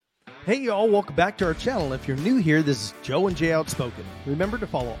Hey y'all, welcome back to our channel. If you're new here, this is Joe and Jay Outspoken. Remember to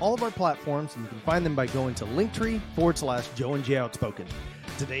follow all of our platforms, and you can find them by going to linktree/Joe and Jay Outspoken.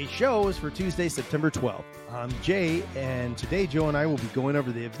 Today's show is for Tuesday, September 12th. I'm Jay, and today Joe and I will be going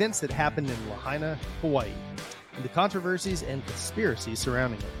over the events that happened in Lahaina, Hawaii, and the controversies and conspiracies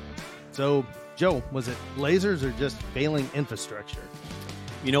surrounding it. So, Joe, was it lasers or just failing infrastructure?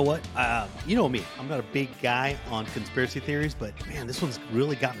 You know what? You know me. I'm not a big guy on conspiracy theories, but man, this one's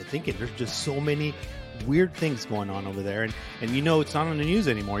really got me thinking. There's just so many weird things going on over there. And you know, it's not on the news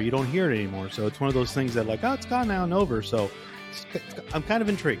anymore. You don't hear it anymore. So it's one of those things that like, oh, it's gone now and over. So I'm kind of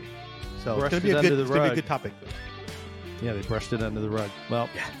intrigued. So it's going to be a good topic. Yeah, they brushed it under the rug. Well,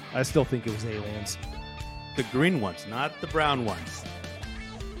 yeah. I still think it was aliens. The green ones, not the brown ones.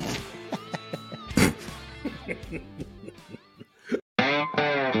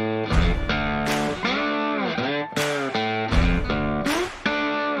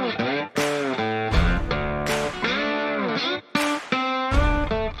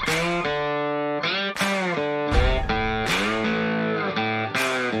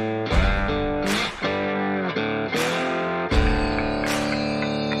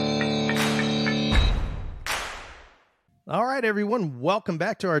 All right, everyone. Welcome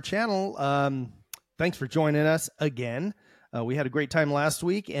back to our channel. Thanks for joining us again. We had a great time last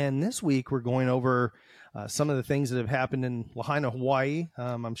week, and this week we're going over some of the things that have happened in Lahaina, Hawaii.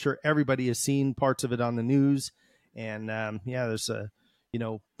 I'm sure everybody has seen parts of it on the news, and yeah, there's a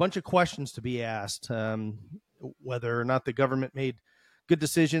bunch of questions to be asked, whether or not the government made good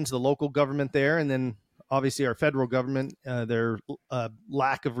decisions, the local government there, and then obviously our federal government, their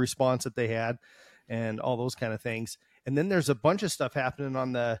lack of response that they had, and all those kind of things. And then there's a bunch of stuff happening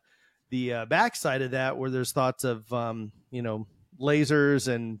on the backside of that, where there's thoughts of, lasers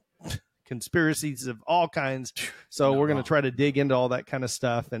and conspiracies of all kinds. So we're going to try to dig into all that kind of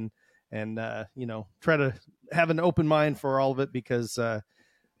stuff and try to have an open mind for all of it, because it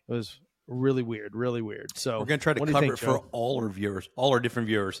was really weird. So we're going to try to cover it for all our viewers, all our different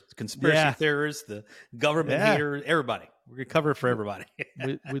viewers, conspiracy theorists, the government haters, everybody. We're going to cover it for everybody.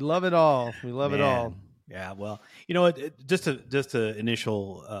 we love it all. We love it all. Yeah, well, you know what? Just to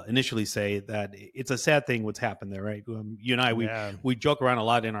initially say that it's a sad thing what's happened there, right? You and I, we joke around a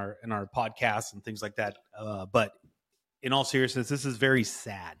lot in our podcasts and things like that. But in all seriousness, this is very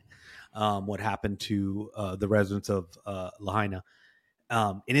sad. What happened to the residents of Lahaina,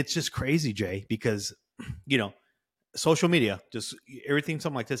 and it's just crazy, Jay, because social media, just everything,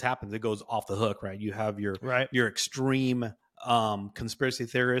 something like this happens, it goes off the hook, right? You have your extreme conspiracy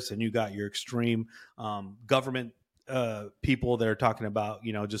theorists, and you got your extreme government people that are talking about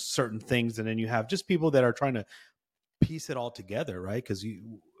just certain things, and then you have just people that are trying to piece it all together, right? Because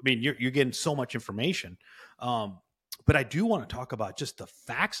you're getting so much information, but I do want to talk about just the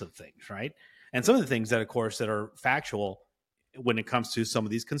facts of things, right? And some of the things that, of course, that are factual when it comes to some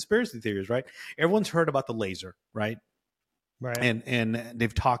of these conspiracy theories, right? Everyone's heard about the laser, right? And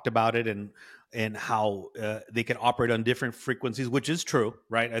they've talked about it and how they can operate on different frequencies, which is true,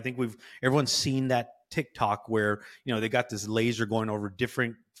 right? I think everyone's seen that TikTok where they got this laser going over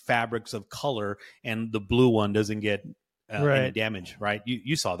different fabrics of color, and the blue one doesn't get any damage, right?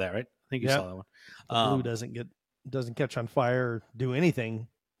 You saw that, right? I think you saw that one. The blue doesn't catch on fire or do anything.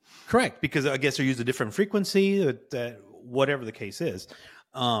 Correct, because I guess they use a different frequency, whatever the case is.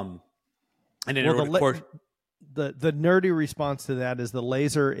 And then of course. The nerdy response to that is the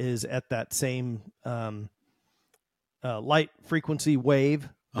laser is at that same light frequency wave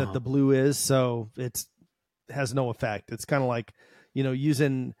that the blue is, so it has no effect. It's kind of like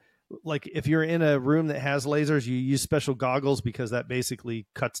using, like, if you're in a room that has lasers, you use special goggles, because that basically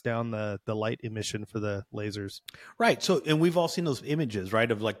cuts down the light emission for the lasers. Right. So, and we've all seen those images, right,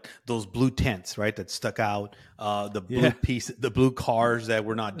 of like those blue tents, right, that stuck out, the blue the blue cars that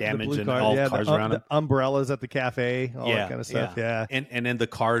were not damaged, and all cars around it. The umbrellas at the cafe, all that kind of stuff. Yeah. And then the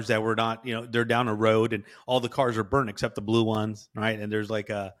cars that were not, they're down a road, and all the cars are burnt except the blue ones, right? And there's like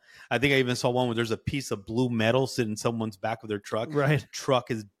I think I even saw one where there's a piece of blue metal sitting in someone's back of their truck. Right. The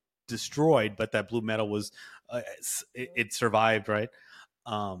truck is destroyed, but that blue metal was it survived, right?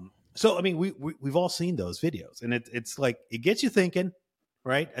 So we've all seen those videos, and it's like, it gets you thinking,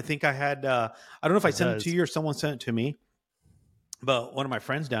 right? I think I had I don't know if I sent it to you or someone sent it to me, but one of my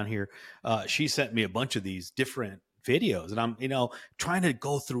friends down here, she sent me a bunch of these different videos, and I'm trying to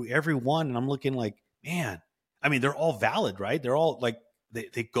go through every one, and I'm looking like, man, they're all valid, right? They're all like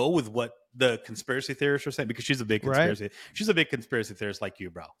they go with what the conspiracy theorists are saying, because she's a big conspiracy theorist like you,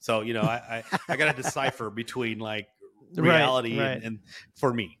 bro. So I gotta decipher between like reality and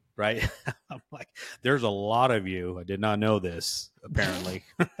for me, right? I'm like, there's a lot of you. I did not know this, apparently.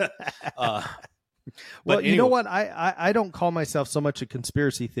 uh, Well, but you know anyway, what? I don't call myself so much a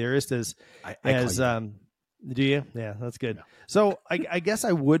conspiracy theorist I call you that. do you? Yeah, that's good. Yeah. So I guess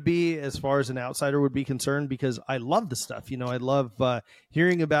I would be, as far as an outsider would be concerned, because I love the stuff. You know, I love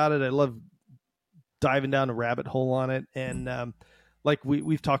hearing about it. I love diving down a rabbit hole on it, and like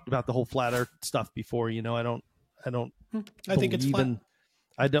we've talked about the whole flat Earth stuff before. You know, I don't I think it's believe flat. in.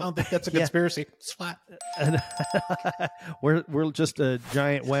 I I don't think that's a yeah. conspiracy. It's flat. we're just a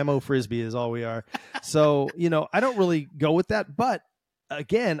giant whammo frisbee is all we are. So, you know, I don't really go with that, but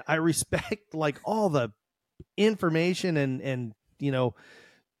again, I respect like all the information and you know,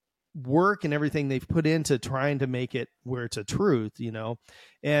 work and everything they've put into trying to make it where it's a truth, you know.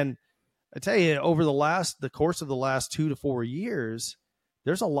 And I tell you, over the course of the last 2 to 4 years,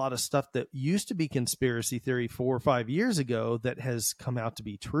 there's a lot of stuff that used to be conspiracy theory 4 or 5 years ago that has come out to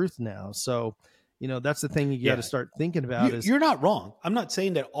be truth now. So, you know, that's the thing you got to start thinking about. You're not wrong. I'm not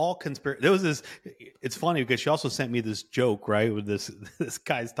saying that all conspiracy. There was this. It's funny because she also sent me this joke, right? With this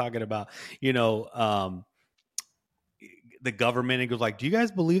guy's talking about, you know, the government. He goes like, "Do you guys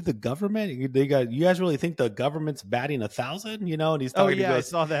believe the government? You guys really think the government's batting 1,000?" You know, and he's talking. Oh yeah, he goes,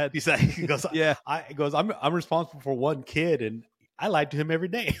 I saw that. He goes, yeah. He goes, I'm responsible for one kid, and I lied to him every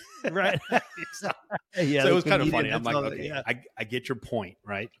day. Right. so, yeah. So it was kind of funny. I'm like, that, okay, yeah. I get your point,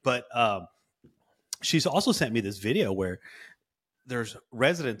 right? But she's also sent me this video where there's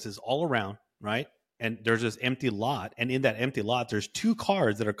residences all around, right? And there's this empty lot, and in that empty lot, there's 2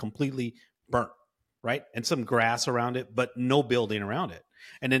 cars that are completely burnt, right? And some grass around it, but no building around it.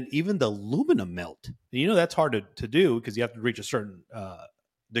 And then even the aluminum melt. You know, that's hard to do because you have to reach a certain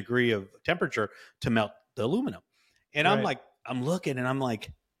degree of temperature to melt the aluminum. And Right. I'm looking and I'm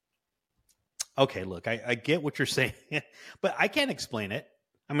like, okay, look, I get what you're saying, but I can't explain it.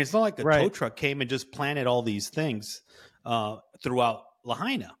 I mean, it's not like a tow truck came and just planted all these things throughout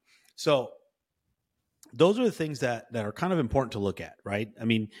Lahaina. So those are the things that are kind of important to look at, right? I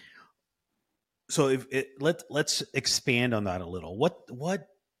mean, so let's expand on that a little.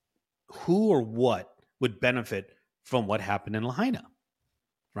 Who or what would benefit from what happened in Lahaina,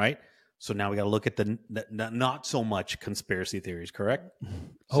 right? So now we got to look at the not so much conspiracy theories, correct?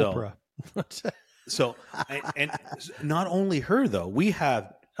 Oprah. So and not only her though, we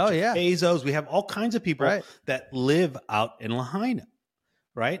have Bezos, we have all kinds of people that live out in Lahaina,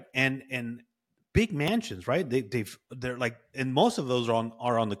 right? And big mansions, right? They're like, and most of those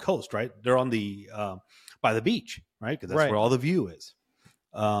are on the coast, right? They're on the by the beach, right? Because that's where all the view is.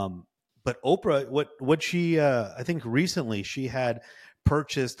 But Oprah, what she I think recently she had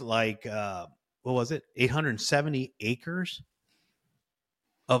purchased like what was it, 870 acres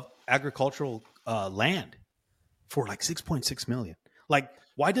of agricultural land for like 6.6 million. Like,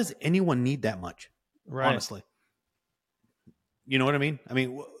 why does anyone need that much? Right. Honestly, you know what I mean? I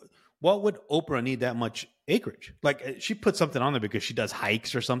mean, what would Oprah need that much acreage? Like, she put something on there because she does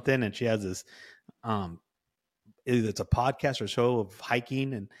hikes or something, and she has this either it's a podcast or show of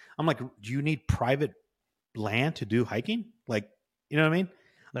hiking, and I'm like, do you need private land to do hiking? Like, you know what I mean?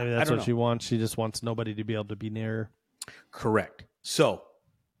 Maybe that's what she wants. She just wants nobody to be able to be near her. Correct. So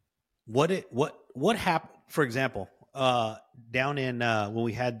what happened, for example, down in when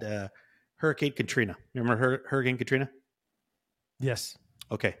we had Hurricane Katrina. Remember Hurricane Katrina? Yes.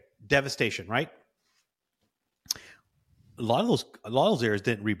 Okay. Devastation, right? A lot of those areas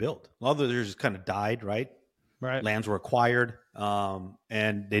didn't rebuild. A lot of those areas just kind of died, right? Right. Lands were acquired,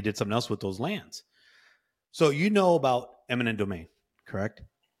 and they did something else with those lands. So you know about eminent domain, correct?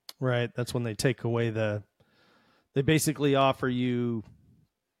 Right. That's when they take away they basically offer you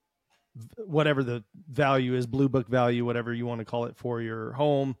whatever the value is, blue book value, whatever you want to call it, for your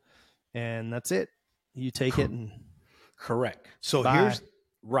home, and that's it. You take it and correct. So here's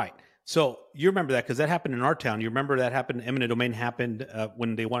right. So you remember that because that happened in our town. You remember that happened. Eminent domain happened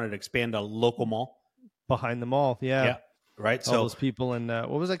when they wanted to expand a local mall behind the mall. Yeah. Yeah. Right. All those people in what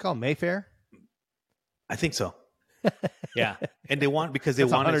was that called? Mayfair. I think so. Yeah. And they want because they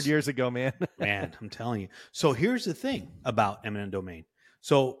wanted 100 years ago, man. Man, I'm telling you. So here's the thing about eminent domain.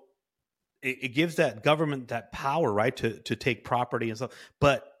 So it gives that government that power, right, to take property and stuff.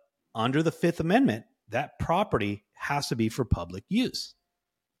 But under the Fifth Amendment, that property has to be for public use.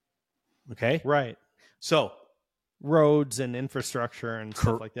 Okay. Right. So roads and infrastructure and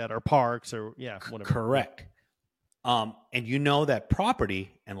stuff like that, or parks, or whatever. Correct. And you know that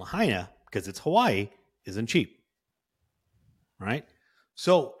property in Lahaina, because it's Hawaii, isn't cheap. Right?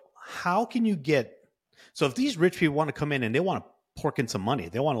 So how can you so if these rich people want to come in and they want to pork in some money,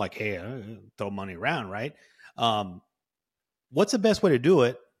 they want to like, hey, throw money around, right? What's the best way to do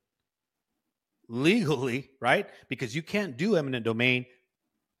it legally, right? Because you can't do eminent domain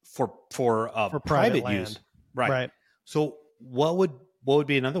for private use, land. right? Right. So what would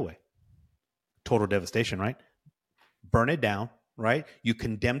be another way? Total devastation, right? Burn it down, right? You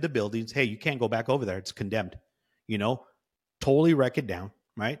condemn the buildings. Hey, you can't go back over there. It's condemned. Totally wreck it down,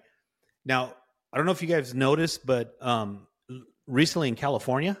 right? Now, I don't know if you guys noticed, but recently in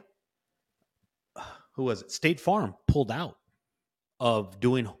California, who was it? State Farm pulled out of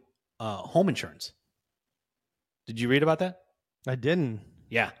doing home insurance. Did you read about that? I didn't.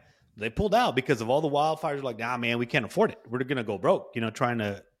 Yeah. They pulled out because of all the wildfires. Like, nah, man, we can't afford it. We're going to go broke, trying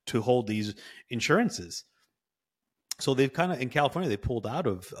to hold these insurances. So they've kind of, in California, they pulled out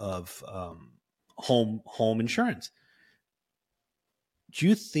of home insurance. Do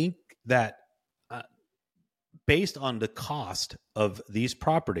you think that based on the cost of these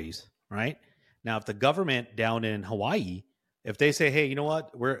properties, right? Now, if the government down in Hawaii, if they say, hey, you know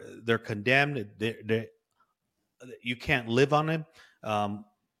what, they're condemned, you can't live on them,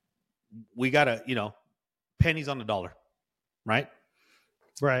 we got to, pennies on the dollar, right?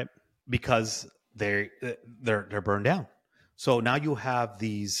 Right. Because they're burned down. So now you have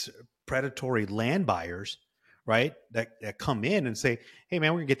these predatory land buyers, right, that come in and say, hey,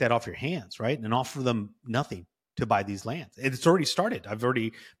 man, we're going to get that off your hands, right, and offer them nothing to buy these lands. It's already started.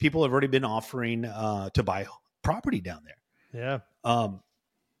 People have already been offering to buy property down there. Yeah.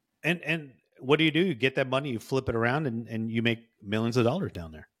 And what do? You get that money, you flip it around, and you make millions of dollars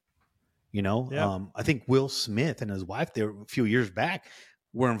down there. Yep. I think Will Smith and his wife there a few years back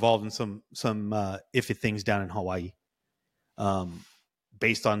were involved in some iffy things down in Hawaii,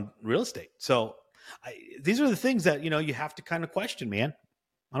 based on real estate. So these are the things that you have to kind of question, man.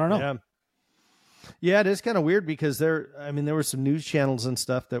 I don't know. Yeah, it is kind of weird because there were some news channels and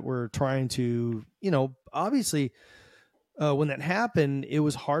stuff that were trying to, obviously, when that happened, it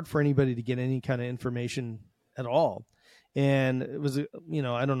was hard for anybody to get any kind of information at all. And it was,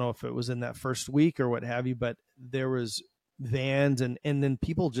 I don't know if it was in that first week or what have you, but there was vans and then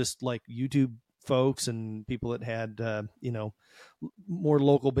people just like YouTube folks and people that had, more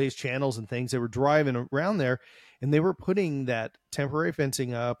local based channels and things. They were driving around there and they were putting that temporary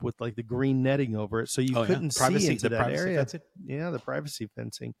fencing up with like the green netting over it. So you couldn't see into that area. Fencing? Yeah. The privacy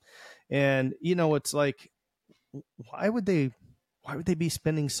fencing. And, it's like, why would they be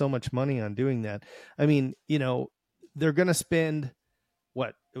spending so much money on doing that? I mean, they're going to spend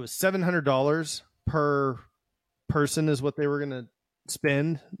it was $700 per person is what they were going to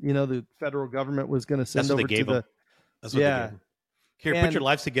spend. The federal government was going to send over to the. That's what they gave them. Here, put your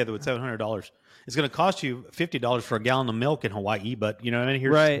lives together with $700. It's going to cost you $50 for a gallon of milk in Hawaii, but here's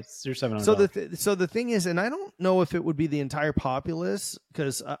 $700. So the thing is, and I don't know if it would be the entire populace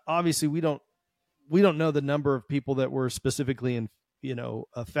because obviously we don't know the number of people that were specifically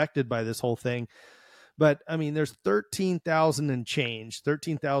affected by this whole thing. But I mean, there's 13,000 and change,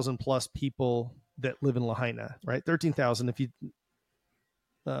 13,000 plus people that live in Lahaina, right? 13,000. If you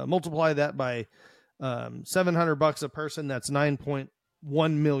multiply that by $700 a person, that's 9.1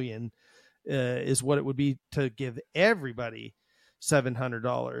 million is what it would be to give everybody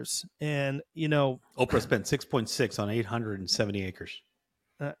 $700. And Oprah spent 6.6 on 870 acres.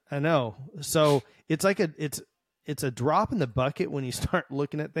 I know. So it's like it's a drop in the bucket when you start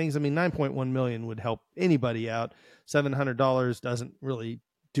looking at things. I mean, 9.1 million would help anybody out. $700 doesn't really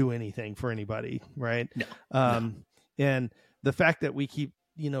do anything for anybody, right? No. And the fact that we keep,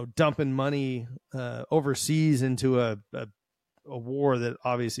 dumping money overseas into a war that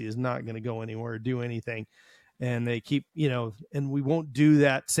obviously is not going to go anywhere or do anything. And they keep, and we won't do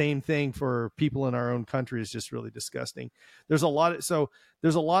that same thing for people in our own country is just really disgusting. There's a lot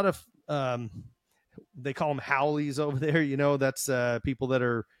of, they call them haoles over there. That's people that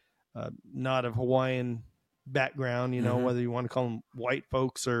are not of Hawaiian background, whether you want to call them white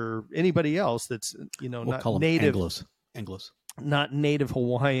folks or anybody else that's, we'll not call them native, Anglos, not native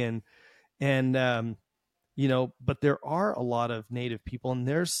Hawaiian. And, but there are a lot of native people and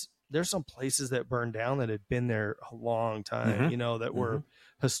there's some places that burned down that had been there a long time, that were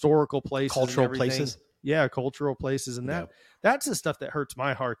historical places, cultural places. Yeah. Cultural places. And that's the stuff that hurts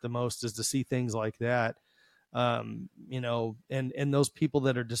my heart the most is to see things like that. And those people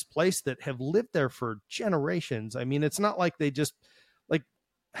that are displaced that have lived there for generations. I mean, it's not like they just like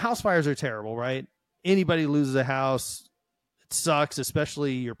house fires are terrible, right? Anybody loses a house, it sucks,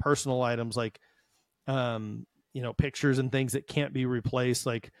 especially your personal items like, pictures and things that can't be replaced.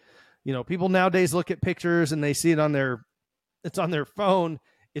 Like, people nowadays look at pictures and they see it it's on their phone.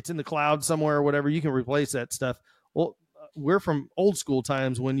 It's in the cloud somewhere or whatever. You can replace that stuff. Well, we're from old school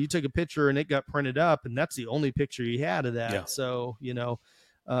times when you took a picture and it got printed up and that's the only picture you had of that. Yeah. So,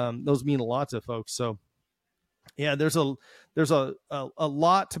 those mean a lot to folks. So yeah, there's a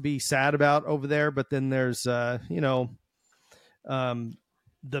lot to be sad about over there, but then there's that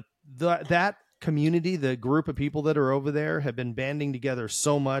community, the group of people that are over there have been banding together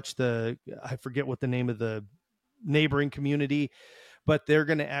so much. I forget what the name of the neighboring community, but they're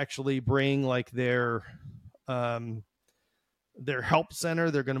going to actually bring like their help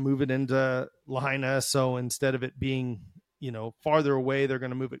center. They're going to move it into Lahaina. So instead of it being, farther away, they're going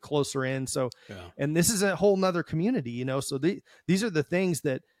to move it closer in. So, and this is a whole nother community, so these are the things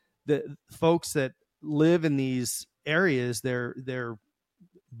that the folks that live in these areas, they're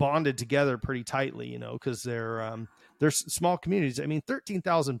bonded together pretty tightly, because they're small communities. I mean,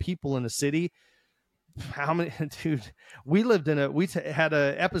 13,000 people in a city. How many, dude? We had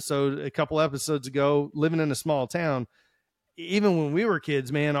a couple episodes ago, living in a small town. Even when we were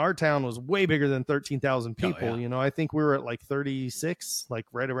kids, man, our town was way bigger than 13,000 people. I think we were at like 36, like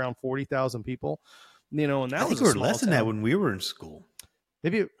right around 40,000 people. And that was we were less than that when we were in school.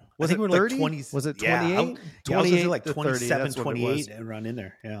 Maybe was it 30? Like 20? Was it 28? Yeah, 28 like 27, 28 around in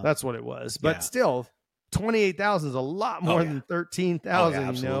there. Yeah, that's what it was. But still, 28,000 is a lot more than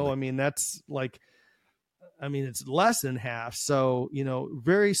 13,000. I mean, that's like, it's less than half. So,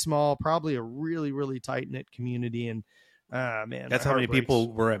 very small, probably a really, really tight knit community. And man, that's how many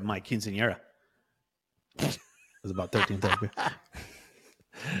people were at my quinceañera. It was about 13,000.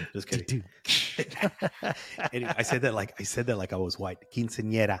 Just kidding. Anyway, I said that like I was white.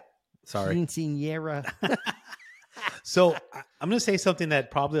 Quinceañera. Sorry. Quinceañera. So I'm going to say something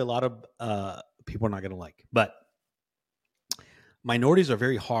that probably a lot of people are not going to like, but minorities are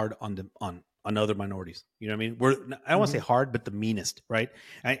very hard on other minorities. You know what I mean? I don't want to say hard, but the meanest, right?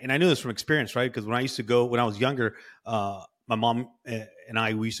 And I knew this from experience, right? Because when I was younger, my mom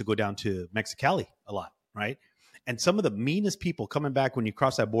and we used to go down to Mexicali a lot, right? And some of the meanest people coming back when you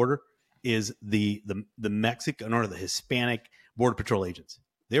cross that border is the Mexican or the Hispanic Border Patrol agents.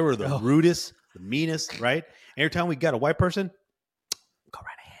 They were the rudest, the meanest, right? Every time we got a white person, go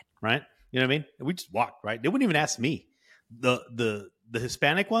right ahead, right? You know what I mean? We just walked, right? They wouldn't even ask me. The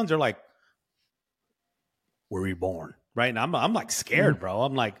Hispanic ones, they're like, "Were we born?" Right? And I'm like scared, bro.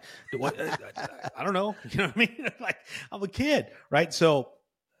 I'm like, what? I don't know. You know what I mean? Like, I'm a kid, right? So,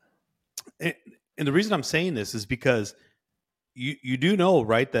 and the reason I'm saying this is because you do know,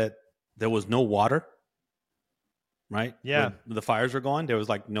 right, that there was no water, right? Yeah. When the fires were going, there was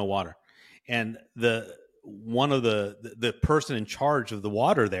like no water, and one of the person in charge of the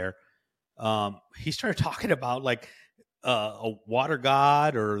water there, he started talking about like a water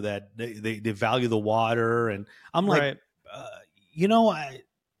god, or that they value the water, and I'm like, right.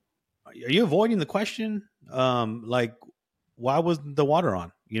 Are you avoiding the question? Like, why wasn't the water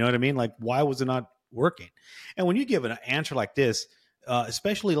on? You know what I mean? Like, why was it not working? And when you give an answer like this,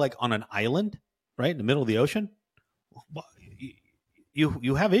 especially like on an island, right in the middle of the ocean,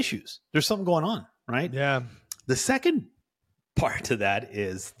 you have issues. There's something going on, right? Yeah. The second part to that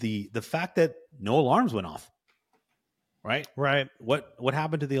is the fact that no alarms went off. Right. What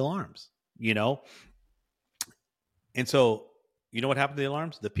happened to the alarms? And so, what happened to the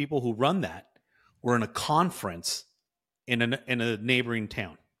alarms? The people who run that were in a conference in a neighboring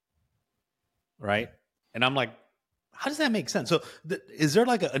town. Right. And I'm like, how does that make sense? So is there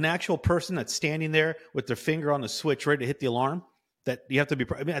like an actual person that's standing there with their finger on the switch ready to hit the alarm? That you have to be,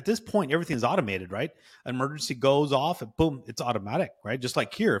 at this point, everything's automated, right? An emergency goes off and boom, it's automatic, right? Just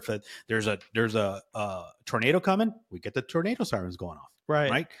like here, if there's a tornado coming, we get the tornado sirens going off,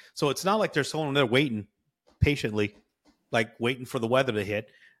 right? So it's not like there's someone there waiting patiently, like waiting for the weather to hit.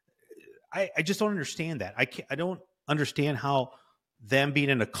 I just don't understand that. I don't understand how them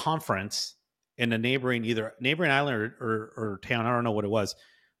being in a conference in a neighboring island or town, I don't know what it was,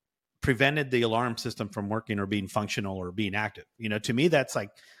 prevented the alarm system from working or being functional or being active. To me, that's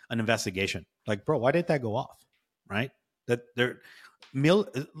like an investigation. Like, bro, why did that go off? Right? That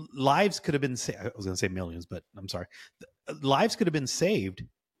lives could have been saved. I was going to say millions, but I'm sorry. Lives could have been saved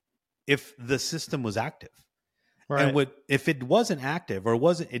if the system was active. Right. And if it wasn't active or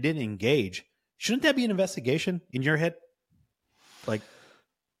it didn't engage, shouldn't that be an investigation in your head? Like,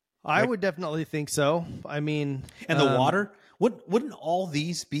 I would definitely think so. I mean, and the water. Wouldn't all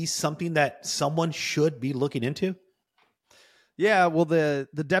these be something that someone should be looking into? Yeah, well, the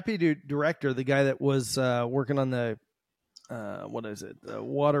deputy director, the guy that was working on the the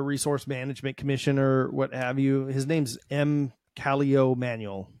Water Resource Management Commission or what have you, his name's M. Callio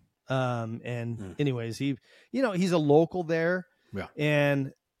Manuel. Anyways, he's a local there. Yeah.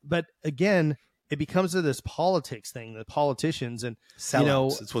 But again, it becomes to this politics thing, the politicians and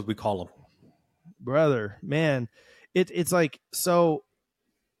sellouts. It's what we call them. Brother, man. It's like, so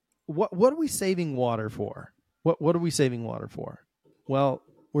what are we saving water for? What are we saving water for? Well,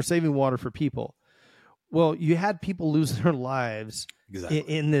 we're saving water for people. Well, you had people lose their lives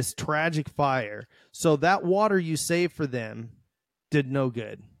in this tragic fire. So that water you saved for them did no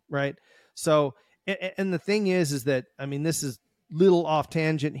good, right? So, and the thing is that, I mean, this is little off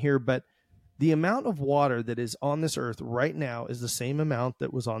tangent here, but the amount of water that is on this earth right now is the same amount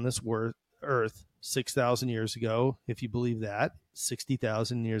that was on this earth 6,000 years ago, if you believe that,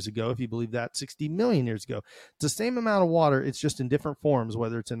 60,000 years ago, if you believe that, 60 million years ago. It's the same amount of water. It's just in different forms,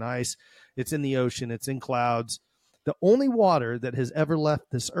 whether it's in ice, it's in the ocean, it's in clouds. The only water that has ever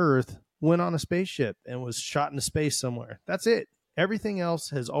left this earth went on a spaceship and was shot into space somewhere. That's it. Everything else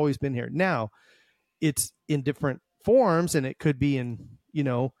has always been here. Now, it's in different forms, and it could be in,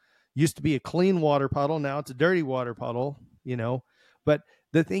 used to be a clean water puddle. Now it's a dirty water puddle, But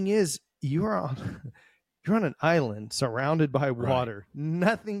the thing is, you're on an island surrounded by water, right.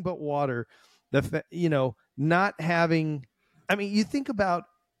 Nothing but water. Not having, I mean, you think about,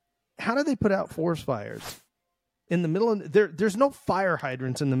 how do they put out forest fires in the middle of there's no fire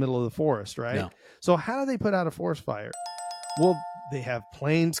hydrants in the middle of the forest, right? No. So how do they put out a forest fire? Well, they have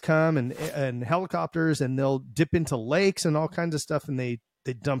planes come and helicopters, and they'll dip into lakes and all kinds of stuff, and they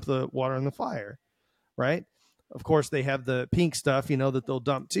dump the water in the fire, right? Of course, they have the pink stuff, that they'll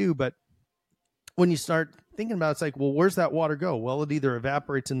dump too. But when you start thinking about it, it's like, well, where's that water go? Well, it either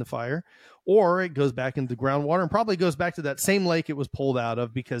evaporates in the fire, or it goes back into the groundwater, and probably goes back to that same lake it was pulled out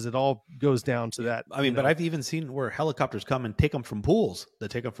of, because it all goes down to that. I mean, but I've even seen where helicopters come and take them from pools. They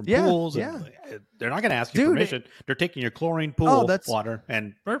take them from pools. And they're not going to ask you permission. They're taking your chlorine pool water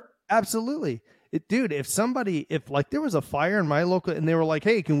and absolutely. If like there was a fire in my local, and they were like,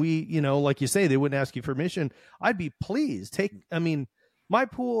 hey, can we, like you say, they wouldn't ask you permission, I'd be pleased. My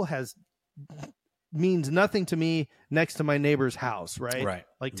pool means nothing to me next to my neighbor's house, right? Right.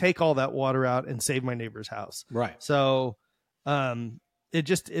 Like, take all that water out and save my neighbor's house. Right. So,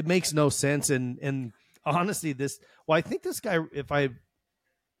 it makes no sense. And honestly, I think this guy, if I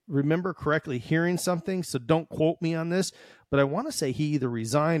remember correctly, hearing something, so don't quote me on this, but I want to say he either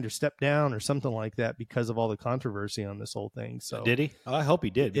resigned or stepped down or something like that because of all the controversy on this whole thing. So did he? Oh, I hope he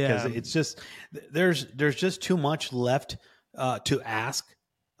did, because it's just, there's just too much left to ask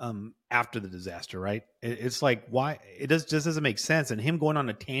after the disaster, right? It's like, why it just doesn't make sense. And him going on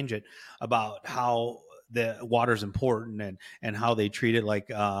a tangent about how the water's important and how they treat it like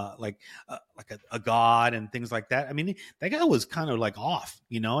a god and things like that. I mean, that guy was kind of like off,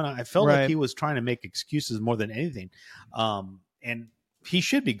 and I felt like he was trying to make excuses more than anything. And he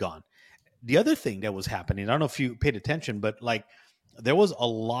should be gone. The other thing that was happening, I don't know if you paid attention, but like there was a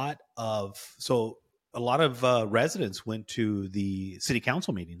lot of residents went to the city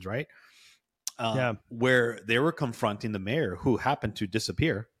council meetings, right? Where they were confronting the mayor, who happened to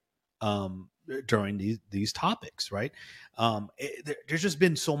disappear during these topics, right? There's just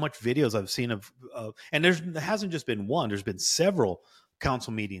been so much videos I've seen of and there hasn't just been one. There's been several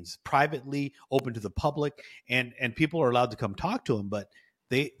council meetings, privately, open to the public, and people are allowed to come talk to them, but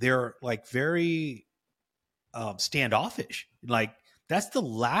they're like very standoffish. Like, that's the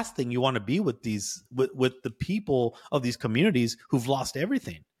last thing you want to be with with the people of these communities who've lost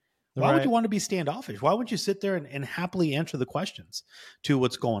everything. Why would you want to be standoffish? Why wouldn't you sit there and happily answer the questions to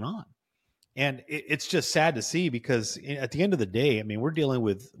what's going on? And it's just sad to see, because at the end of the day, I mean, we're dealing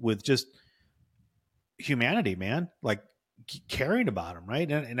with just humanity, man. Like, caring about them,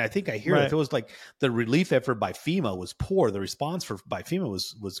 right? And I think I hear if it was like the relief effort by FEMA was poor, the response by FEMA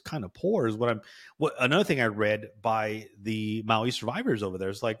was kind of poor. Is what another thing I read by the Maui survivors over there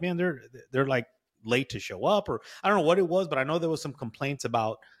is like, man, they're like late to show up, or I don't know what it was, but I know there was some complaints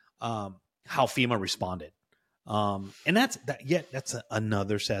about how FEMA responded. And that's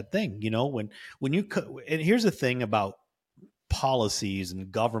another sad thing, when you and here's the thing about policies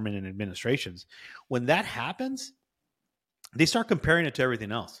and government and administrations, when that happens, they start comparing it to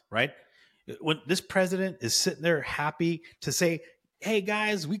everything else, right? When this president is sitting there happy to say, hey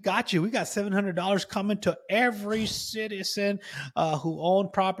guys, we got you. We got $700 coming to every citizen who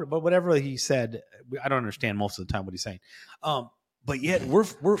owned property, but whatever he said, I don't understand most of the time what he's saying. But yet we're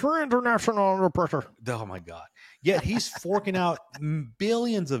for international pressure. Oh my God. Yet he's forking out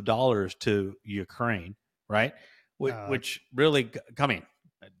billions of dollars to Ukraine, right? Which really,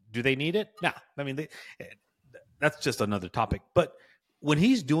 do they need it? No. I mean, that's just another topic. But when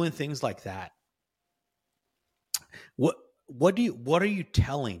he's doing things like that, what are you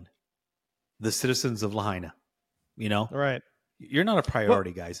telling the citizens of Lahaina? Right. You're not a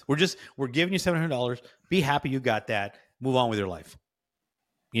priority, guys. We're giving you $700. Be happy you got that. Move on with your life.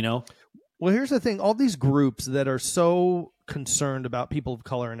 Well, here's the thing. All these groups that are so concerned about people of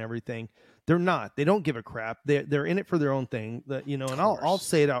color and everything, they're not. They don't give a crap. They're in it for their own thing. That, you know, and I'll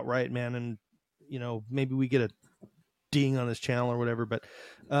say it outright, man. And, you know, maybe we get a ding on this channel or whatever, but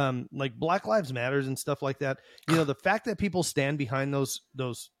like Black Lives Matters and stuff like that, you know, the fact that people stand behind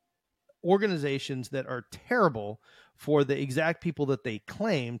those organizations that are terrible for the exact people that they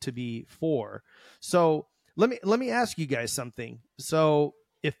claim to be for. So let me ask you guys something. So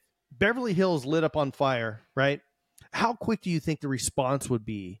if Beverly Hills lit up on fire, right? How quick do you think the response would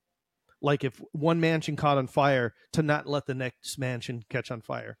be? Like if one mansion caught on fire, to not let the next mansion catch on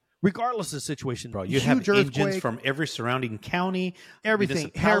fire, regardless of the situation. Bro, you have engines from every surrounding county, everything,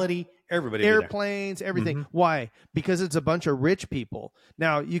 municipality, everybody, airplanes, everything. Mm-hmm. Why? Because it's a bunch of rich people.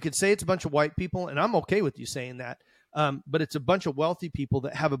 Now, you could say it's a bunch of white people, and I'm okay with you saying that, but it's a bunch of wealthy people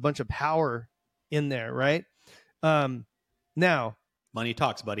that have a bunch of power in there, right? Now, money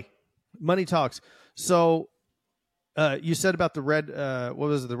talks, buddy. Money talks. So you said about the Red, what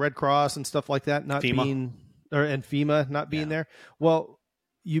was it, the Red Cross and stuff like that, not FEMA. being, and FEMA not being there. Well,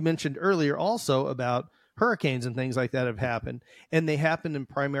 you mentioned earlier also about hurricanes and things like that have happened, and they happened in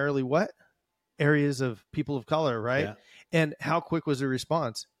primarily what areas of people of color, right? Yeah. And how quick was the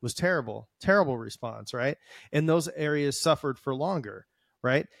response? It was terrible response, right? And those areas suffered for longer,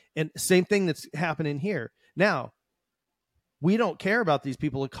 right? And same thing that's happening here. Now, we don't care about these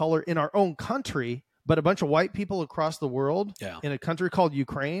people of color in our own country, but a bunch of white people across the world in a country called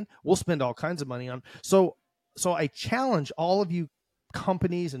Ukraine, we'll spend all kinds of money on. So I challenge all of you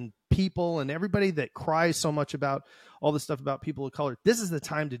companies and people and everybody that cries so much about all this stuff about people of color. This is the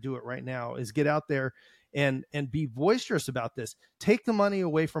time to do it right now, is get out there and be boisterous about this. Take the money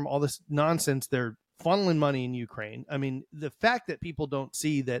away from all this nonsense. They're funneling money in Ukraine. I mean, the fact that people don't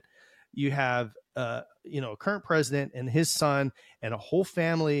see that you have, a current president and his son and a whole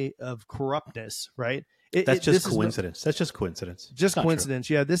family of corruptness, right? That's just coincidence. That's just coincidence. Just coincidence.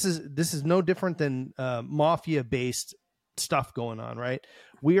 True. Yeah. This is no different than mafia based stuff going on, right?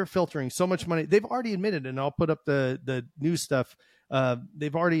 We are filtering so much money. They've already admitted, and I'll put up the new stuff.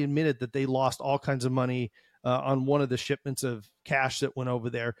 They've already admitted that they lost all kinds of money on one of the shipments of cash that went over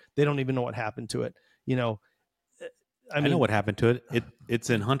there. They don't even know what happened to it. You know, I know what happened to it. It's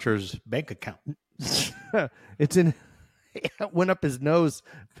in Hunter's bank account. It's in. It went up his nose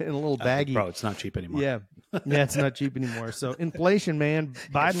in a little baggie. Bro, it's not cheap anymore. Yeah, it's not cheap anymore. So inflation, man,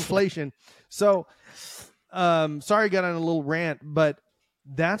 Biden inflation. So, sorry, I got on a little rant, but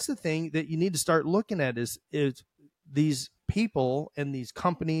that's the thing that you need to start looking at is these people and these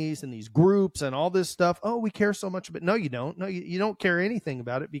companies and these groups and all this stuff. Oh, we care so much about. No, you don't. No, you don't care anything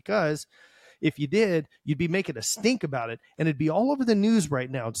about it, because if you did, you'd be making a stink about it, and it'd be all over the news right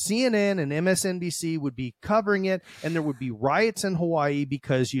now. CNN and MSNBC would be covering it, and there would be riots in Hawaii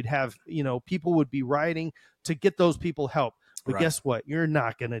because you'd have, people would be rioting to get those people help. But guess what? You're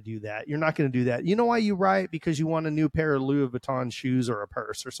not going to do that. You're not going to do that. You know why you riot? Because you want a new pair of Louis Vuitton shoes or a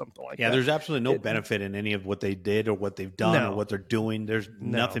purse or something like that. Yeah, there's absolutely no benefit in any of what they did or what they've done or what they're doing. There's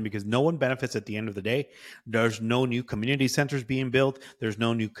nothing, because no one benefits at the end of the day. There's no new community centers being built. There's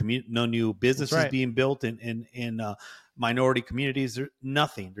no new businesses being built in minority communities. There's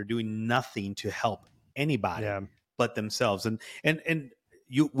nothing. They're doing nothing to help anybody but themselves. And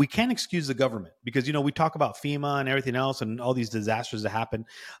we can't excuse the government, because, we talk about FEMA and everything else and all these disasters that happen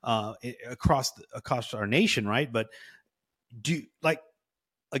across our nation, right? But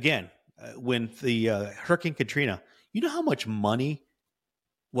when the Hurricane Katrina, you know how much money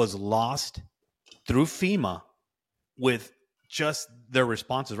was lost through FEMA with just their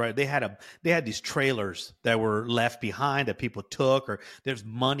responses, right? They had these trailers that were left behind that people took, or there's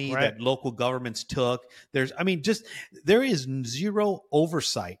money that local governments took. There is zero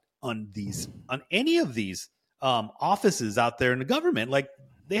oversight on any of these offices out there in the government. Like,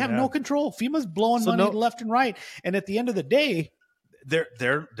 they have no control. FEMA's blowing money left and right, and at the end of the day,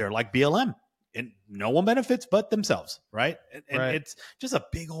 they're like BLM. And no one benefits but themselves, right? And it's just a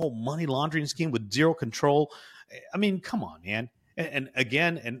big old money laundering scheme with zero control. I mean, come on, man. And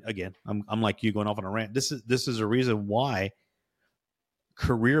again, I'm like you, going off on a rant. This is a reason why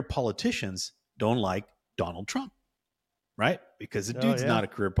career politicians don't like Donald Trump, right? Because the dude's not a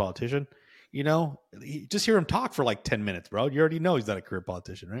career politician. Just hear him talk for like 10 minutes, bro. You already know he's not a career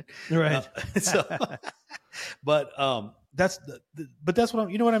politician, right? Right. But that's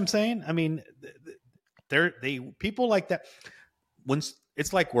what I'm saying. I mean, they people like that. When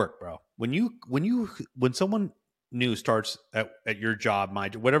it's like work, bro. When someone new starts at your job,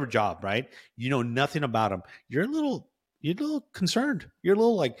 whatever job, right? You know nothing about them. You're a little you're a little concerned. You're a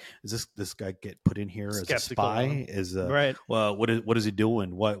little like, is this guy get put in here as a spy? Right. Well, what is he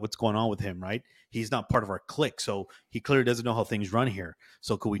doing? What's going on with him? Right? He's not part of our clique, so he clearly doesn't know how things run here.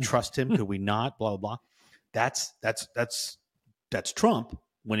 So could we trust him? Could we not? Blah blah. That's Trump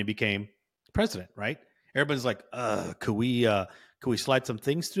when he became president, right? Everybody's like, could we slide some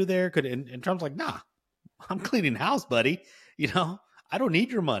things through there? And Trump's like, nah, I'm cleaning house, buddy. I don't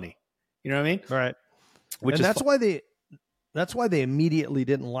need your money. You know what I mean? Right. Which and is that's why they immediately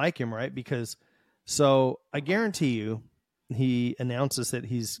didn't like him, right? Because so I guarantee you, he announces that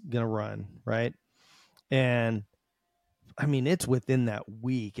he's going to run, right? And I mean, it's within that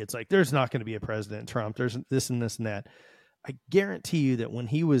week. It's like, there's not going to be a President Trump. There's this and this and that. I guarantee you that when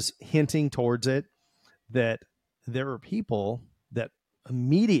he was hinting towards it, that there were people that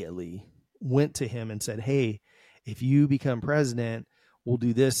immediately went to him and said, hey, if you become president, we'll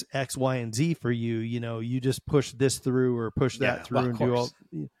do this X, Y, and Z for you. You just push this through or push that through and do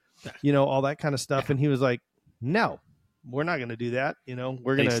all that kind of stuff. Yeah. And he was like, no, we're not going to do that. We're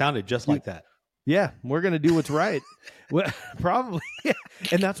going to. They sounded just like that. Yeah, we're going to do what's right. Well, probably.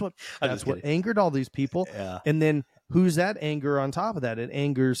 And that's what angered all these people. Yeah. And then who's that anger on top of that? It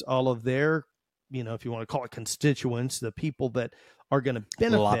angers all of their, if you want to call it constituents, the people that are going to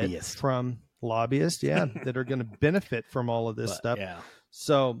benefit from lobbyists, that are going to benefit from all of this stuff. Yeah.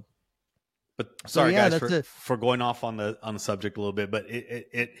 So, sorry guys for going off on the subject a little bit, but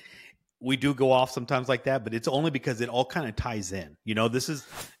we do go off sometimes like that, but it's only because it all kind of ties in.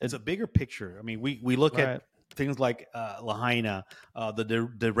 It's a bigger picture. I mean, we look at things like Lahaina, the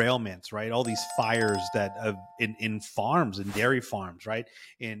derailments, right? All these fires that in farms, in dairy farms, right?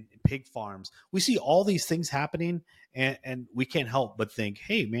 In pig farms, we see all these things happening, and we can't help but think,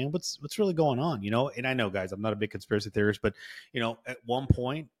 hey, man, what's really going on? And I know, guys, I'm not a big conspiracy theorist, but at one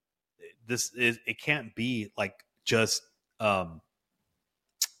point, it can't be like just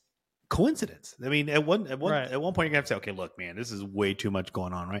coincidence. I mean, at one point you're gonna have to say, okay, look, man, this is way too much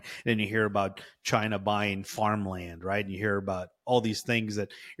going on, right? And then you hear about China buying farmland, right? And you hear about all these things that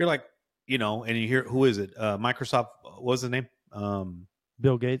you're like, and you hear, who is it? Microsoft, what was his name?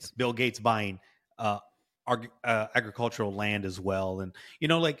 Bill Gates. Bill Gates buying agricultural land as well. And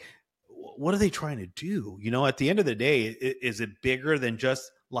like, what are they trying to do? At the end of the day, is it bigger than just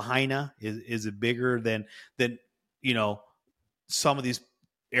Lahaina? Is it bigger than some of these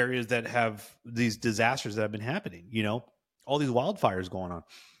areas that have these disasters that have been happening, all these wildfires going on?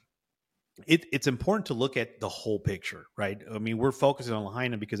 It's important to look at the whole picture, right? I mean, we're focusing on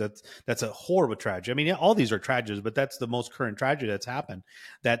Lahaina because that's a horrible tragedy. I mean, all these are tragedies, but that's the most current tragedy that's happened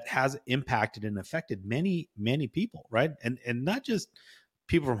that has impacted and affected many, many people, right? And not just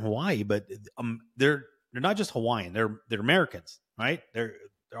people from Hawaii, but they're not just Hawaiian, they're Americans, right? They're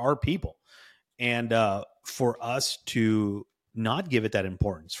our people. And for us to not give it that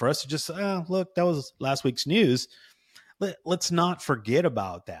importance, for us to just look, that was last week's news. Let's not forget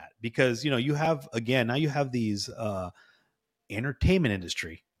about that, because you have these entertainment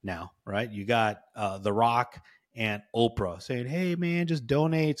industry now, right? You got The Rock and Oprah saying, hey man, just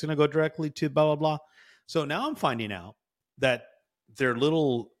donate, it's gonna go directly to blah blah blah. So now I'm finding out that their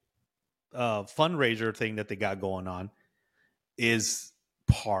little fundraiser thing that they got going on is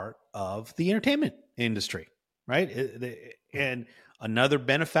part of the entertainment industry, right? And another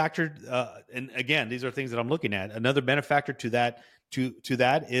benefactor, and again, these are things that I'm looking at. Another benefactor to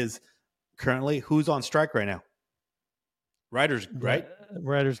that is currently who's on strike right now. Writers, right?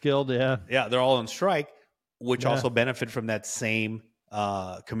 Writers Guild, yeah, they're all on strike, which also benefit from that same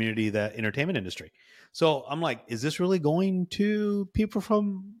community, the entertainment industry. So I'm like, is this really going to people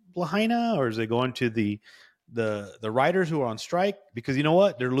from Lahaina, or is it going to the writers who are on strike? Because you know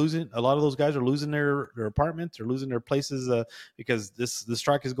what, they're losing, a lot of those guys are losing their apartments, they're losing their places because the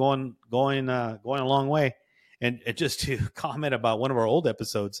strike is going a long way. And just to comment about one of our old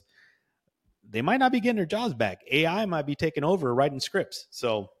episodes, they might not be getting their jobs back. AI might be taking over writing scripts.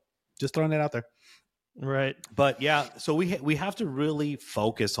 So just throwing that out there. Right. But yeah, so we have to really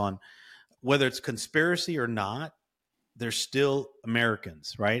focus on whether it's conspiracy or not, they're still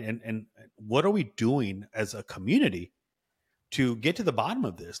Americans, right? And what are we doing as a community to get to the bottom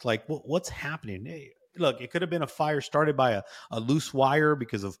of this? Like, what's happening? Hey, look, it could have been a fire started by a loose wire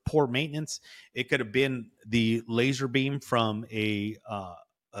because of poor maintenance. It could have been the laser beam from a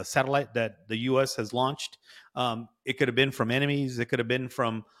satellite that the U.S. has launched. It could have been from enemies. It could have been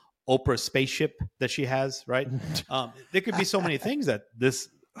from Oprah's spaceship that she has, right? There could be so many things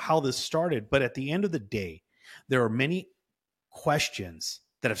how this started. But at the end of the day, there are many questions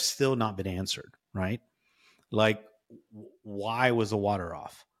that have still not been answered, right? Like, why was the water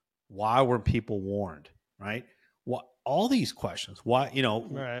off? Why were people warned, right? all these questions. Why,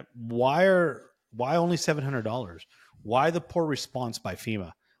 Right. why only $700? Why the poor response by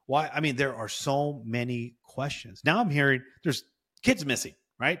FEMA? Why? I mean, there are so many questions. Now I'm hearing there's kids missing,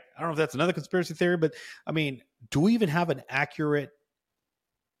 right? I don't know if that's another conspiracy theory, but I mean, do we even have an accurate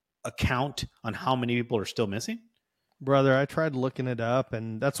account on how many people are still missing? Brother, I tried looking it up,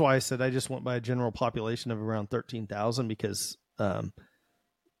 and that's why I said I just went by a general population of around 13,000 because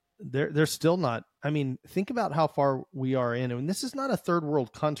they're still not. I mean, think about how far we are in. I mean, this is not a third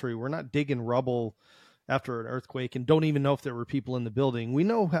world country. We're not digging rubble after an earthquake and don't even know if there were people in the building. We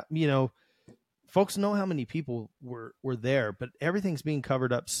know, folks know how many people were there, but everything's being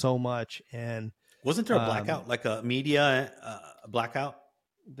covered up so much. And wasn't there a blackout, like a media blackout?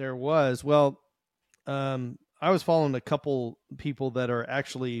 There was. Well, I was following a couple people that are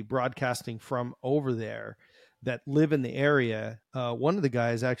actually broadcasting from over there that live in the area. One of the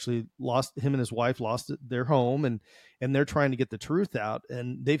guys actually lost, him and his wife lost their home, and they're trying to get the truth out,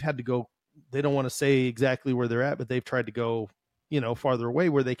 and they've had to go. They don't want to say exactly where they're at, but they've tried to go, farther away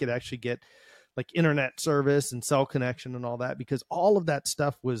where they could actually get like internet service and cell connection and all that, because all of that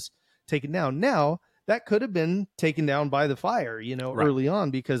stuff was taken down. Now that could have been taken down by the fire, right, early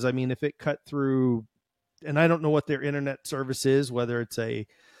on, because I mean, if it cut through, and I don't know what their internet service is, whether it's a,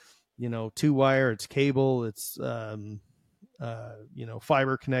 2-wire, it's cable, it's,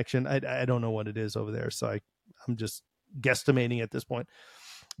 fiber connection. I don't know what it is over there. So I'm just guesstimating at this point.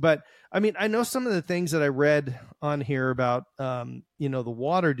 But I mean, I know some of the things that I read on here about, the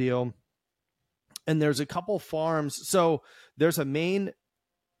water deal, and there's a couple farms. So there's a main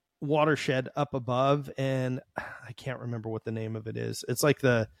watershed up above, and I can't remember what the name of it is. It's like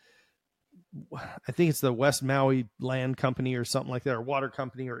I think it's the West Maui Land Company or something like that, or water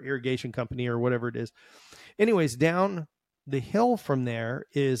company or irrigation company or whatever it is. Anyways, down the hill from there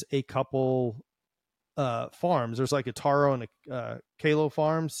is a couple farms. There's like a taro and a kalo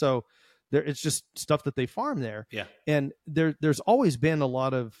farm. So there, it's just stuff that they farm there. Yeah. And there's always been a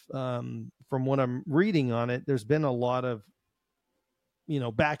lot of, from what I'm reading on it, there's been a lot of,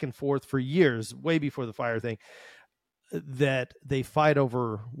 back and forth for years, way before the fire thing, that they fight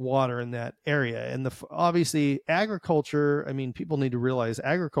over water in that area. And obviously agriculture, I mean, people need to realize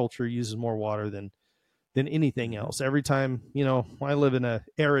agriculture uses more water than anything else. Every time, I live in a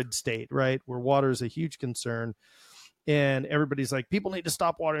arid state, right, where water is a huge concern, and everybody's like, people need to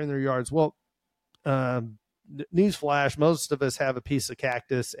stop watering their yards. Well, newsflash, most of us have a piece of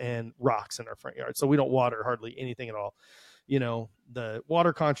cactus and rocks in our front yard, so we don't water hardly anything at all. The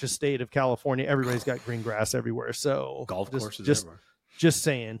water conscious state of California, everybody's got green grass everywhere. So golf courses everywhere. Just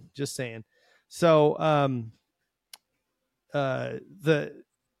saying. So,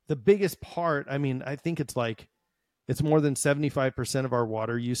 the biggest part, I mean, I think it's more than 75% of our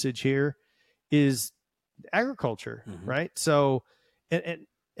water usage here is agriculture, right? So,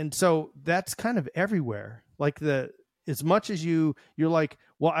 and so that's kind of everywhere. Like as much as you're like,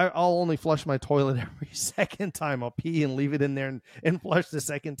 well, I'll only flush my toilet every second time. I'll pee and leave it in there and flush the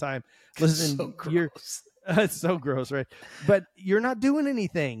second time. Listen, so gross. It's so gross, right? But you're not doing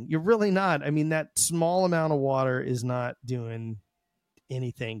anything. You're really not. I mean, that small amount of water is not doing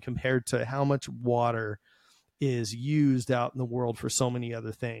anything compared to how much water is used out in the world for so many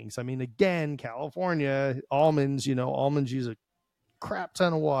other things. I mean, again, California, almonds use a crap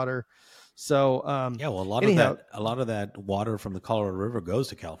ton of water. So, yeah, well, a lot of that water from the Colorado River goes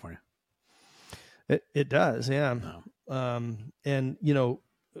to California. It does. Yeah. No. And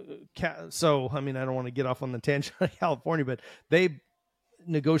so, I mean, I don't want to get off on the tangent of California, but they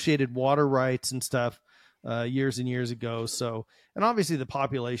negotiated water rights and stuff years and years ago. So, and obviously the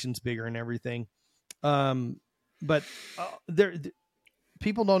population's bigger and everything. But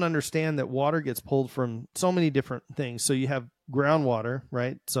people don't understand that water gets pulled from so many different things. So you have groundwater,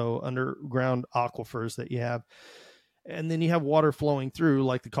 right? So underground aquifers that you have, and then you have water flowing through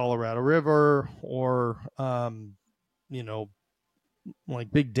like the Colorado River or,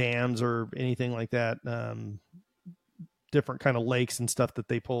 like big dams or anything like that. Different kind of lakes and stuff that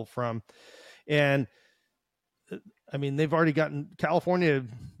they pull from. And I mean, they've already California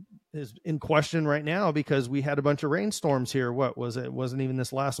is in question right now because we had a bunch of rainstorms here. What was it? It wasn't even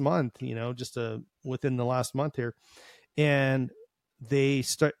this last month, just within the last month here. And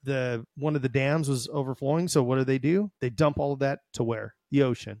one of the dams was overflowing. So what do? They dump all of that to where? The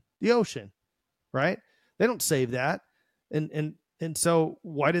ocean, right? They don't save that. And so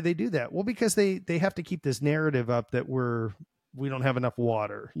why do they do that? Well, because they have to keep this narrative up that we don't have enough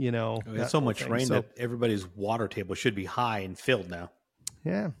water, It's so much rain that everybody's water table should be high and filled now.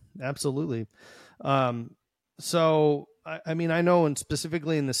 Yeah, absolutely. So, I mean, I know, and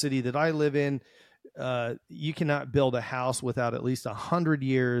specifically in the city that I live in, you cannot build a house without at least 100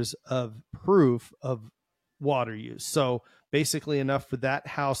 years of proof of water use. So basically enough for that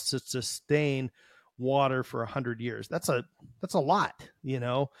house to sustain water for 100 years. That's a lot,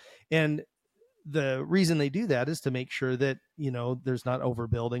 and the reason they do that is to make sure that there's not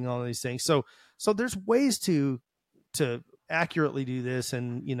overbuilding on these things. So there's ways to accurately do this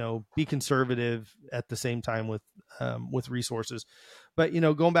and be conservative at the same time with resources. But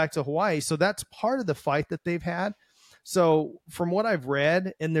going back to Hawaii, so that's part of the fight that they've had. So from what I've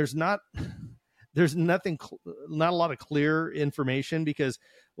read, and there's nothing, not a lot of clear information, because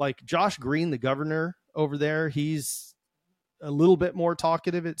like Josh Green, the governor over there, he's a little bit more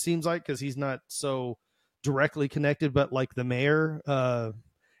talkative, it seems like, because he's not so directly connected. But like the mayor,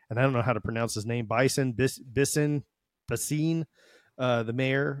 and I don't know how to pronounce his name, Basine, the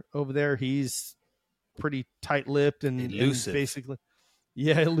mayor over there, he's pretty tight-lipped and basically,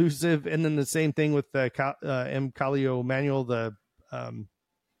 elusive. And then the same thing with M. Calio Manuel, the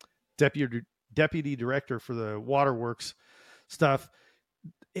deputy director for the waterworks stuff.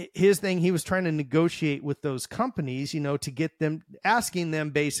 His thing, he was trying to negotiate with those companies, to get them, asking them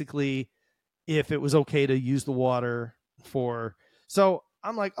basically if it was okay to use the water for. So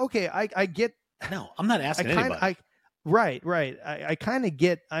I'm like, okay, I get. No, I'm not asking anybody. Right. I kind of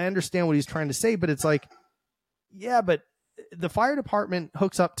get, I understand what he's trying to say, but it's like, yeah, but the fire department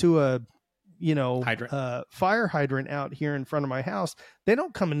hooks up to a, fire hydrant out here in front of my house. They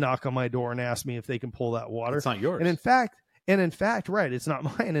don't come and knock on my door and ask me if they can pull that water. It's not yours. And in fact, right, it's not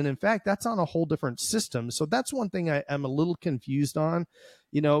mine. And in fact, that's on a whole different system. So that's one thing I'm a little confused on,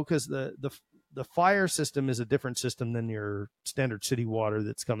 because the fire system is a different system than your standard city water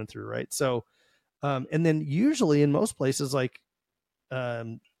that's coming through, right? So, and then usually in most places, like,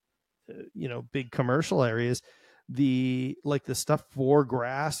 big commercial areas, the stuff for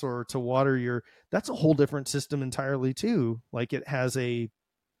grass or to water that's a whole different system entirely too. Like it has a,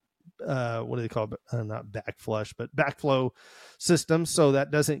 what do they call it? Not backflush, but backflow system. So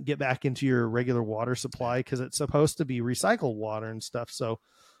that doesn't get back into your regular water supply because it's supposed to be recycled water and stuff. So,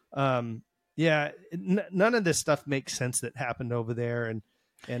 none of this stuff makes sense that happened over there.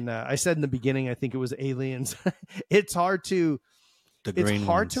 And I said in the beginning, I think it was aliens. It's hard to, the green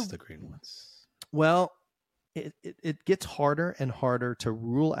ones. Well, it gets harder and harder to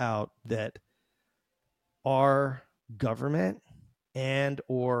rule out that our government and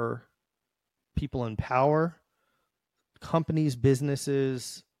or people in power, companies,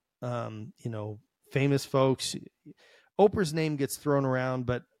 businesses, famous folks. Oprah's name gets thrown around,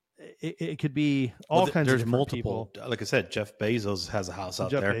 but it could be all kinds of different multiple people. Like I said, Jeff Bezos has a house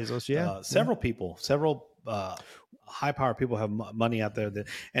out there. Bezos, yeah. Several high power people have money out there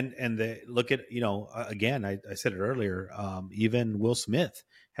and they look at, again, I said it earlier, even Will Smith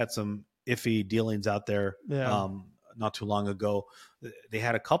had some iffy dealings out there. Not too long ago. They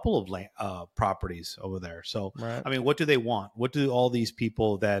had a couple of properties over there. So, right. I mean, what do they want? What do all these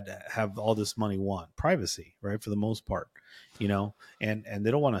people that have all this money want? Privacy, right? For the most part, and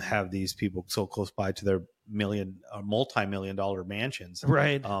they don't want to have these people so close by to their multi-million-dollar mansions.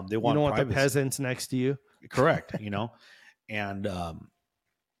 Right. They want, you don't want the peasants next to you. Correct. And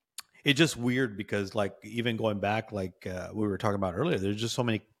it's just weird because, like, even going back, like we were talking about earlier,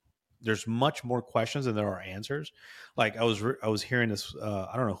 there's much more questions than there are answers. Like I was hearing this,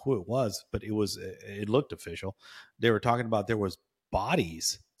 I don't know who it was, but it looked official. They were talking about there was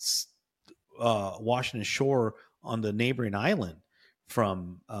bodies washing ashore on the neighboring island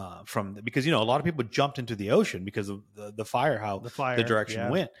from because a lot of people jumped into the ocean because of the fire, the direction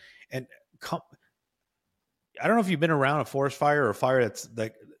went. And I don't know if you've been around a forest fire or a fire that's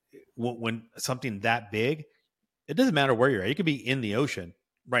like when something that big, it doesn't matter where you're at. You could be in the ocean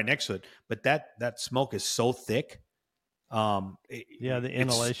right next to it, but that smoke is so thick. The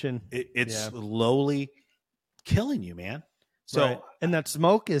inhalation, it's slowly killing you, man. So, right. And that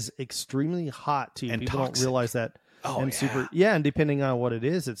smoke is extremely hot too. People toxic. Don't realize that. Oh, and and depending on what it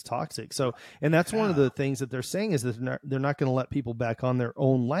is, it's toxic. So, and that's one of the things that they're saying is that they're not going to let people back on their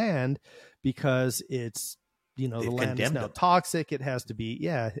own land because it's, the land is now toxic. It has to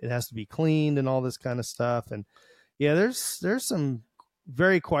be cleaned and all this kind of stuff. And there's some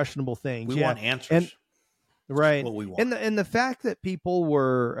very questionable things. We want answers. Right. What we want. And the fact that people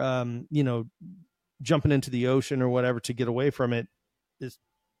were, jumping into the ocean or whatever to get away from it is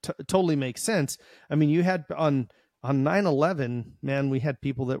totally makes sense. I mean, you had on 9/11, man, we had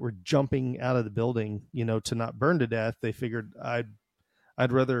people that were jumping out of the building, to not burn to death. They figured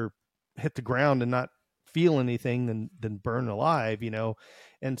I'd rather hit the ground and not feel anything than burn alive,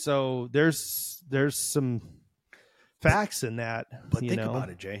 And so there's some facts in that. But think about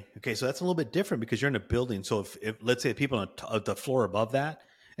it, Jay. Okay, so that's a little bit different because you're in a building. So if let's say people on the floor above that,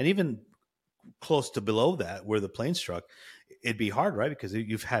 and even close to below that where the plane struck, it'd be hard, right? Because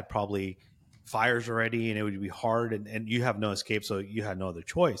you've had probably fires already, and it would be hard, and you have no escape, so you had no other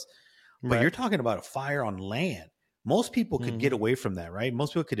choice. But you're talking about a fire on land. Most people could get away from that, right?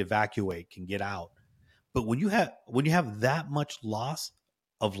 Most people could evacuate, can get out. But when you have that much loss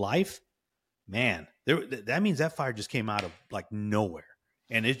of life, man, that means that fire just came out of like nowhere,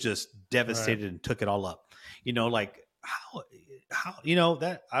 and it just devastated and took it all up. Like how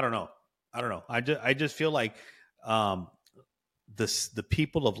that I don't know. I just feel like the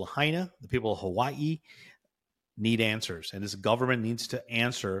people of Lahaina, the people of Hawaii, need answers, and this government needs to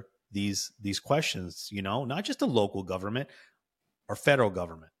answer these questions. Not just the local government or federal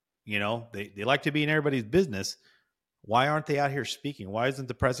government. They like to be in everybody's business. Why aren't they out here speaking? Why isn't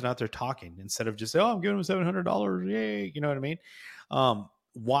the president out there talking instead of just say, "Oh, I'm giving him $700. Yay!" You know what I mean?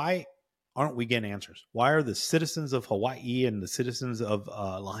 Why aren't we getting answers? Why are the citizens of Hawaii and the citizens of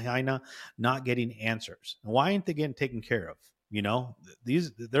Lahaina not getting answers? And why aren't they getting taken care of?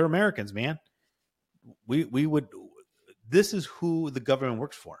 They're Americans, man. We would. This is who the government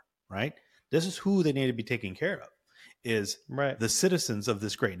works for, right? This is who they need to be taking care of. Is the citizens of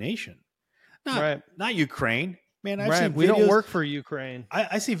this great nation, not Ukraine. Man, I've seen videos, we don't work for Ukraine.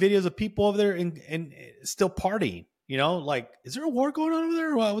 I see videos of people over there and still partying. Like, is there a war going on over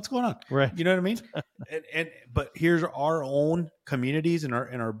there? What's going on? Right. You know what I mean? But here's our own communities in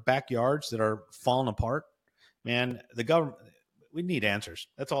our backyards that are falling apart. Man, the government, we need answers.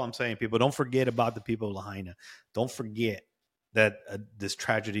 That's all I'm saying, people. Don't forget about the people of Lahaina. Don't forget that this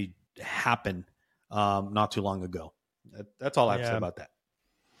tragedy happened not too long ago. That's all I have to say about that.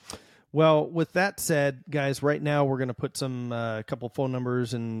 Well, with that said, guys, right now we're going to put some couple phone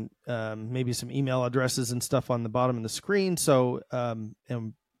numbers and maybe some email addresses and stuff on the bottom of the screen. So,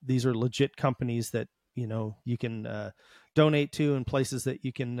 and these are legit companies that you can donate to, and places that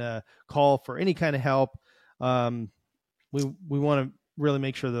you can call for any kind of help. We want to really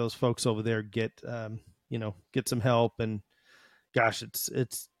make sure those folks over there get some help. And gosh,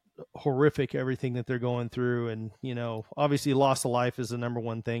 it's horrific, everything that they're going through. And obviously loss of life is the number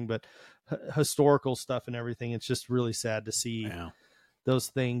one thing, but historical stuff and everything, it's just really sad to see those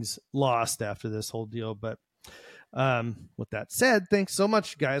things lost after this whole deal. But with that said, thanks so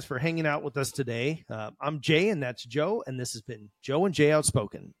much, guys, for hanging out with us today. I'm Jay, and that's Joe, and this has been Joe and Jay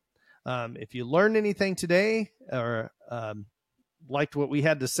Outspoken. If you learned anything today or liked what we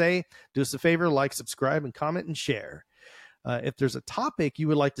had to say, do us a favor, like, subscribe, and comment and share. If there's a topic you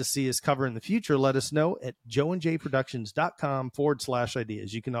would like to see us cover in the future, let us know at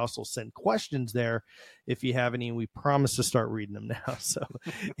joeandjayproductions.com/ideas. You can also send questions there if you have any, and we promise to start reading them now. So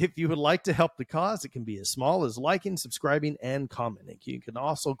if you would like to help the cause, it can be as small as liking, subscribing, and commenting. You can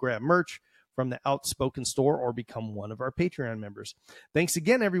also grab merch from the Outspoken store or become one of our Patreon members. Thanks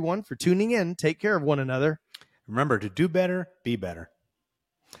again, everyone, for tuning in. Take care of one another. Remember to do better, be better.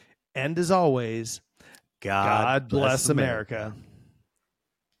 And as always, God bless America.